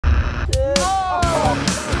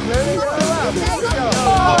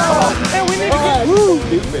And we need to get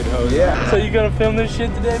stupid, ho. Yeah. So you gonna film this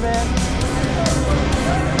shit today, man?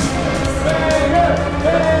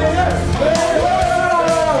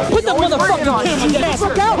 Put the motherfucking camera the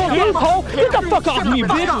fuck out, asshole! Get the fuck off me,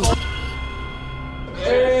 bitch!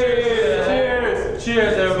 Hey, cheers!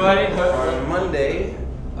 Cheers, everybody. On Monday,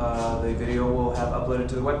 the video will have uploaded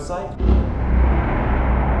to the website.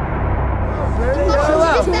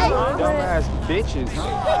 Dumbass bitches.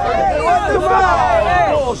 What the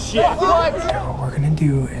fuck? Bullshit! What? What we're gonna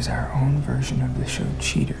do is our own version of the show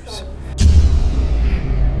Cheaters.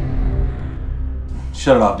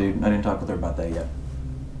 Shut it off, dude. I didn't talk with her about that yet.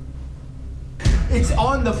 It's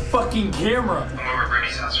on the fucking camera. I'm over at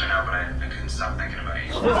Brittany's house right now, but I couldn't stop thinking about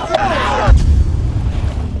you.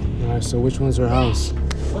 Alright, so which one's her house?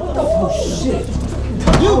 Oh shit!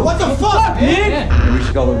 Dude, what the fuck, man? Maybe we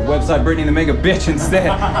should call the website Brittany the Mega Bitch instead.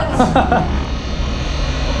 You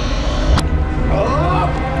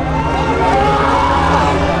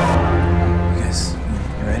guys, you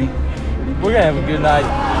ready? We're gonna have a good night.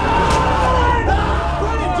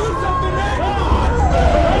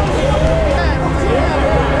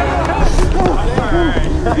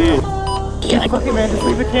 Fuck it, man, just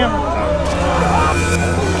leave the camera.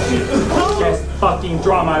 Best fucking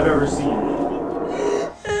drama I've ever seen.